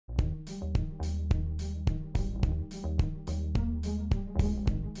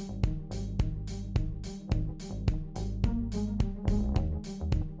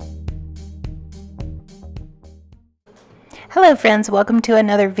Hello friends, welcome to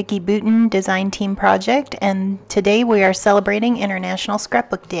another Vicki Boutin design team project, and today we are celebrating International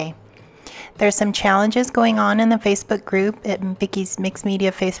Scrapbook Day. There's some challenges going on in the Facebook group at Vicki's Mixed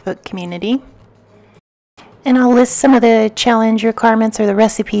Media Facebook community. And I'll list some of the challenge requirements or the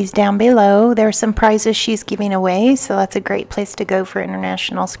recipes down below. There are some prizes she's giving away, so that's a great place to go for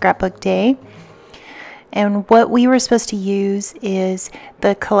International Scrapbook Day. And what we were supposed to use is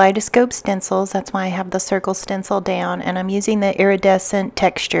the Kaleidoscope stencils. That's why I have the circle stencil down. And I'm using the iridescent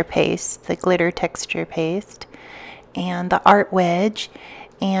texture paste, the glitter texture paste, and the art wedge.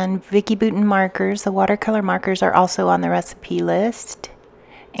 And Vicki Boutin markers, the watercolor markers, are also on the recipe list.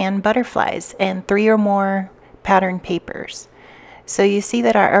 And butterflies, and 3 or more pattern papers. So you see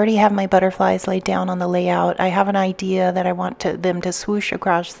that I already have my butterflies laid down on the layout. I have an idea that I want them to swoosh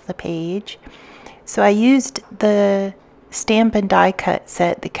across the page. So I used the stamp and die cut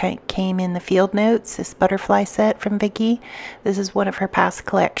set that came in the field notes, this butterfly set from Vicki. This is one of her past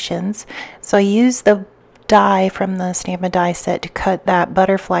collections. So I used the die from the stamp and die set to cut that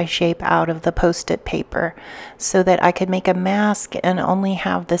butterfly shape out of the post-it paper so that I could make a mask and only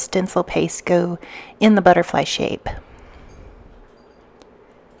have the stencil paste go in the butterfly shape.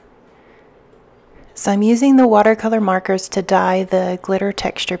 So I'm using the watercolor markers to dye the glitter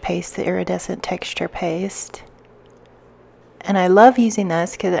texture paste, the iridescent texture paste. And I love using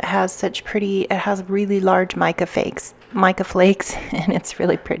this because it has such pretty, it has really large mica flakes, and it's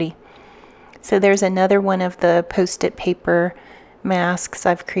really pretty. So there's another one of the post-it paper masks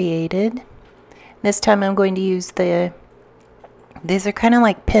I've created. This time I'm going to use these are kind of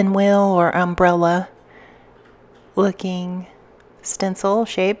like pinwheel or umbrella looking stencil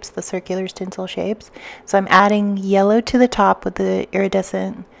shapes, the circular stencil shapes. So I'm adding yellow to the top with the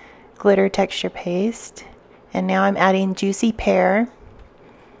iridescent glitter texture paste, and now I'm adding juicy pear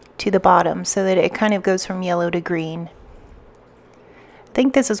to the bottom so that it kind of goes from yellow to green. I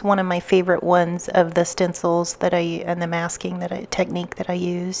think this is one of my favorite ones of the stencils that and the masking technique that I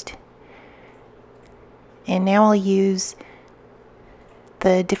used. And now I'll use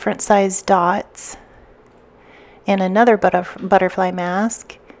the different size dots and another butterfly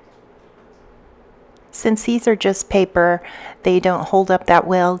mask. Since these are just paper, they don't hold up that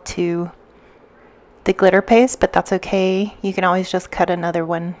well to the glitter paste, but that's okay. You can always just cut another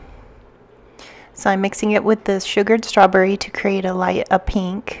one. So I'm mixing it with the sugared strawberry to create a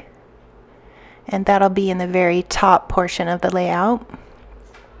pink, and that'll be in the very top portion of the layout.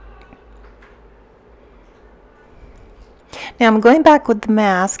 Now I'm going back with the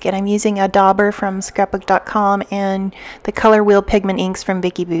mask, and I'm using a dauber from Scrapbook.com and the color wheel pigment inks from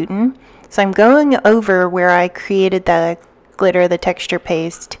Vicki Boutin. So I'm going over where I created the glitter, the texture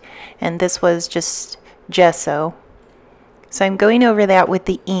paste, and this was just gesso. So I'm going over that with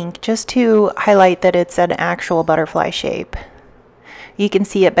the ink just to highlight that it's an actual butterfly shape. You can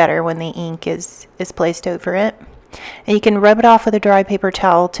see it better when the ink is placed over it. And you can rub it off with a dry paper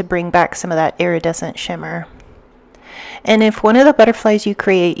towel to bring back some of that iridescent shimmer. And if one of the butterflies you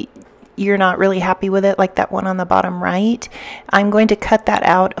create, you're not really happy with it, like that one on the bottom right, I'm going to cut that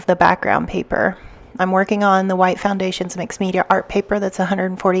out of the background paper. I'm working on the White Foundations Mixed Media art paper that's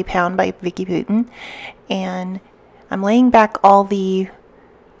 140 pound by Vicki Boutin, and I'm laying back all the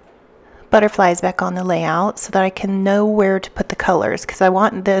butterflies back on the layout so that I can know where to put the colors, because I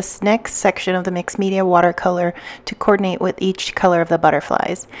want this next section of the mixed media watercolor to coordinate with each color of the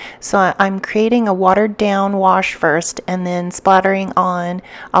butterflies. So I'm creating a watered down wash first and then splattering on.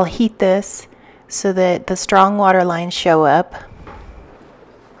 I'll heat this so that the strong water lines show up.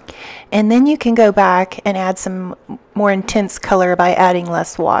 And then you can go back and add some more intense color by adding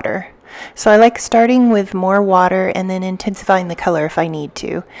less water. So I like starting with more water and then intensifying the color if I need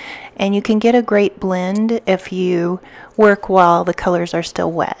to. And you can get a great blend if you work while the colors are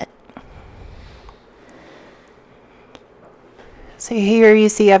still wet. So here you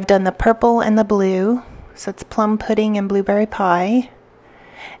see I've done the purple and the blue. So it's plum pudding and blueberry pie.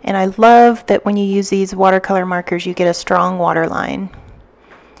 And I love that when you use these watercolor markers you get a strong water line.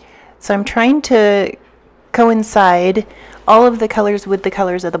 So I'm trying to coincide all of the colors with the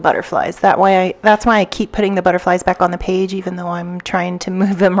colors of the butterflies. That's why I keep putting the butterflies back on the page, even though I'm trying to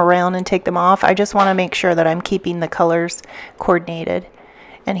move them around and take them off. I just want to make sure that I'm keeping the colors coordinated.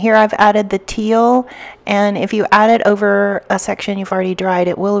 And here I've added the teal, and if you add it over a section you've already dried,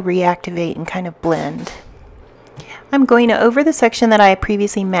 it will reactivate and kind of blend. I'm going over the section that I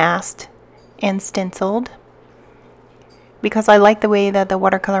previously masked and stenciled because I like the way that the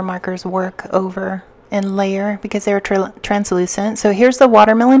watercolor markers work over and layer because they're translucent. So here's the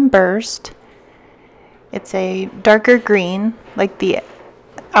watermelon burst. It's a darker green like the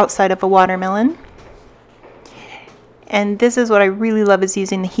outside of a watermelon. And this is what I really love, is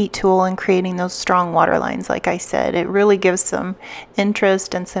using the heat tool and creating those strong water lines. Like I said, it really gives some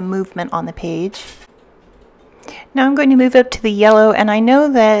interest and some movement on the page. Now I'm going to move up to the yellow, and I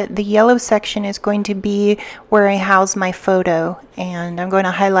know that the yellow section is going to be where I house my photo, and I'm going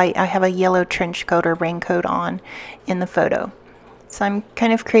to highlight, I have a yellow trench coat or raincoat on in the photo. So I'm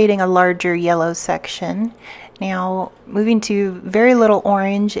kind of creating a larger yellow section. Now moving to very little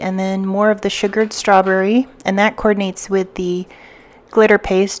orange and then more of the sugared strawberry, and that coordinates with the glitter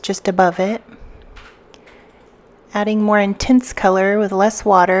paste just above it. Adding more intense color with less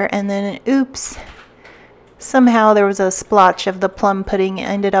water, and then oops, somehow there was a splotch of the plum pudding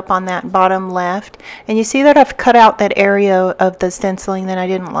ended up on that bottom left. And you see that I've cut out that area of the stenciling that I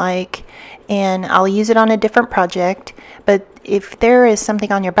didn't like, and I'll use it on a different project. But if there is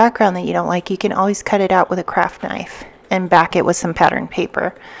something on your background that you don't like, you can always cut it out with a craft knife and back it with some pattern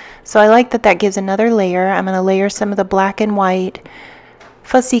paper. So I like that that gives another layer. I'm going to layer some of the black and white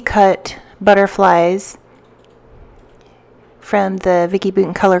fussy cut butterflies from the Vicki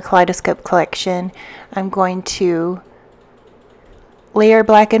Boutin Color Kaleidoscope collection. I'm going to layer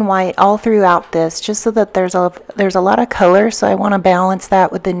black and white all throughout this, just so that there's a lot of color, so I want to balance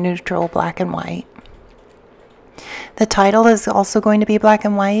that with the neutral black and white. The title is also going to be black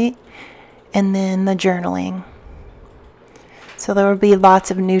and white, and then the journaling. So there will be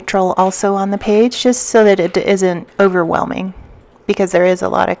lots of neutral also on the page, just so that it isn't overwhelming, because there is a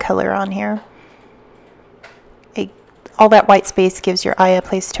lot of color on here. All that white space gives your eye a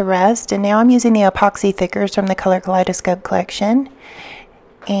place to rest. And now I'm using the epoxy thickers from the Color Kaleidoscope collection,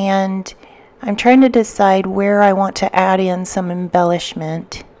 and I'm trying to decide where I want to add in some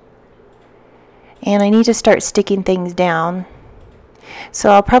embellishment, and I need to start sticking things down. So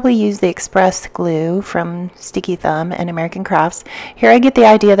I'll probably use the Express glue from Sticky Thumb and American Crafts. Here I get the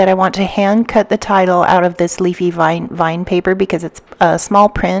idea that I want to hand cut the title out of this leafy vine paper, because it's a small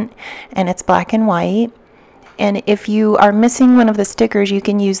print and it's black and white. And if you are missing one of the stickers, you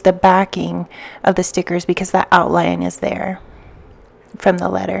can use the backing of the stickers, because that outline is there from the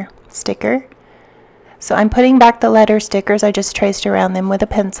letter sticker. So I'm putting back the letter stickers. I just traced around them with a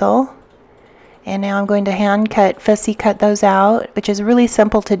pencil. And now I'm going to hand cut, fussy cut those out, which is really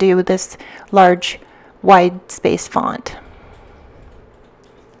simple to do with this large wide space font.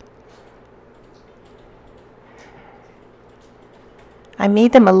 I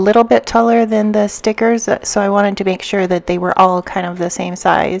made them a little bit taller than the stickers, so I wanted to make sure that they were all kind of the same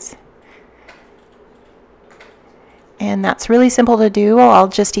size. And that's really simple to do. I'll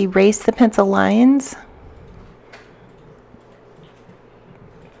just erase the pencil lines.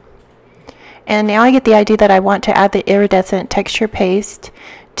 And now I get the idea that I want to add the iridescent texture paste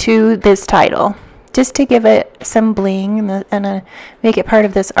to this title, just to give it some bling and make it part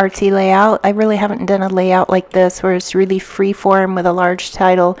of this artsy layout. I really haven't done a layout like this where it's really free form with a large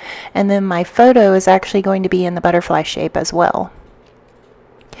title, and then my photo is actually going to be in the butterfly shape as well.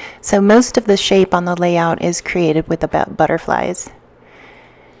 So most of the shape on the layout is created with the butterflies.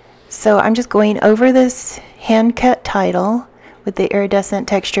 So I'm just going over this hand cut title with the iridescent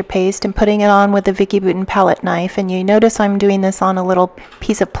texture paste and putting it on with the Vicki Boutin palette knife. And you notice I'm doing this on a little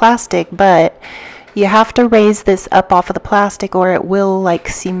piece of plastic, but you have to raise this up off of the plastic or it will like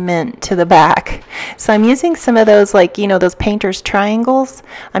cement to the back. So I'm using some of those, like, you know, those painter's triangles.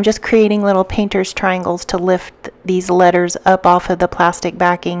 I'm just creating little painter's triangles to lift these letters up off of the plastic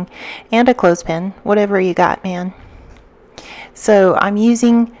backing, and a clothespin, whatever you got, man. So I'm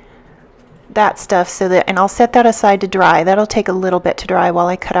using that stuff so that, and I'll set that aside to dry. That'll take a little bit to dry while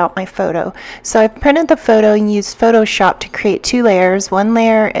I cut out my photo. So I've printed the photo and used Photoshop to create two layers. One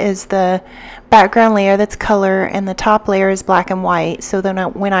layer is the background layer that's color, and the top layer is black and white. So then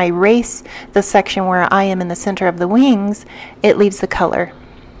when I erase the section where I am in the center of the wings, it leaves the color.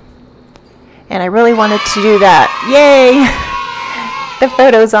 And I really wanted to do that. Yay! The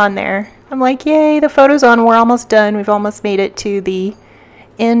photo's on there. I'm like, yay, the photo's on. We're almost done. We've almost made it to the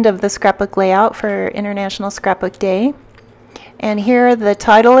end of the scrapbook layout for International Scrapbook Day. And here the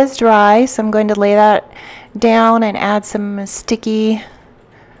title is dry, so I'm going to lay that down and add some sticky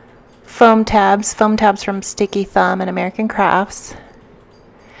foam tabs from Sticky Thumb and American Crafts.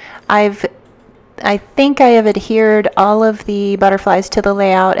 I think I have adhered all of the butterflies to the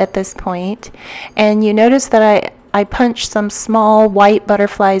layout at this point, and you notice that I punched some small white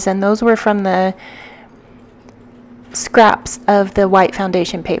butterflies, and those were from the scraps of the white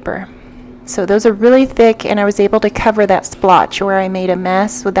foundation paper. So those are really thick, and I was able to cover that splotch where I made a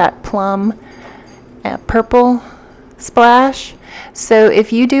mess with that plum purple splash. So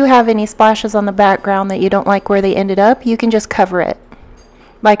if you do have any splashes on the background that you don't like where they ended up, you can just cover it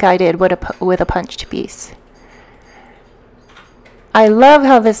like I did with a punched piece. I love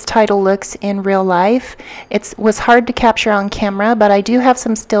how this title looks in real life. It was hard to capture on camera, but I do have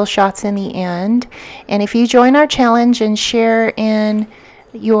some still shots in the end. And if you join our challenge and share in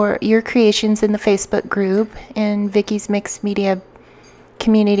your creations in the Facebook group, in Vicki's Mixed Media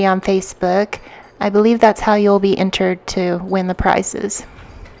community on Facebook, I believe that's how you'll be entered to win the prizes.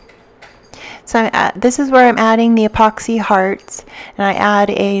 So this is where I'm adding the epoxy hearts, and I add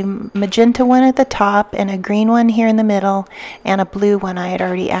a magenta one at the top and a green one here in the middle and a blue one I had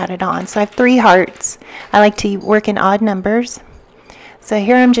already added on. So I have 3 hearts. I like to work in odd numbers. So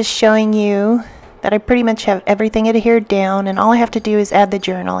here I'm just showing you that I pretty much have everything adhered down, and all I have to do is add the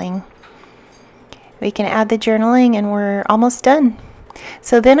journaling. We can add the journaling and we're almost done.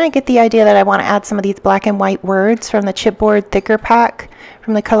 So then I get the idea that I want to add some of these black and white words from the chipboard thicker pack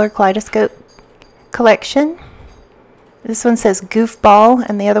from the Color Kaleidoscope collection. This one says goofball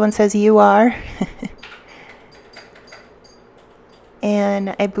and the other one says you are.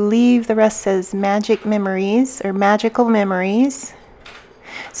 And I believe the rest says magic memories or magical memories.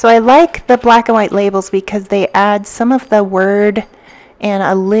 So I like the black and white labels because they add some of the word and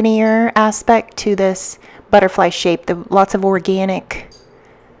a linear aspect to this butterfly shape. Lots of organic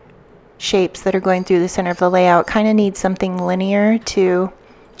shapes that are going through the center of the layout kind of need something linear to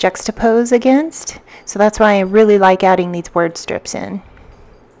juxtapose against. So that's why I really like adding these word strips in.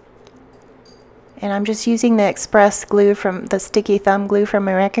 And I'm just using the express glue from the sticky thumb glue from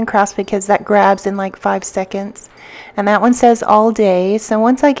American Crafts because that grabs in like 5 seconds. And that one says all day. So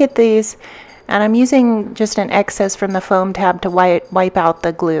once I get these, and I'm using just an excess from the foam tab to wipe out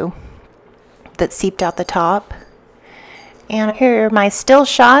the glue that seeped out the top. And here are my still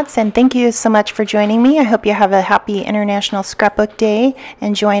shots, and thank you so much for joining me. I hope you have a happy International Scrapbook Day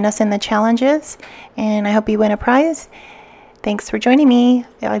and join us in the challenges, and I hope you win a prize. Thanks for joining me.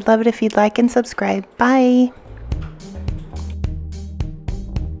 I'd love it if you'd like and subscribe. Bye.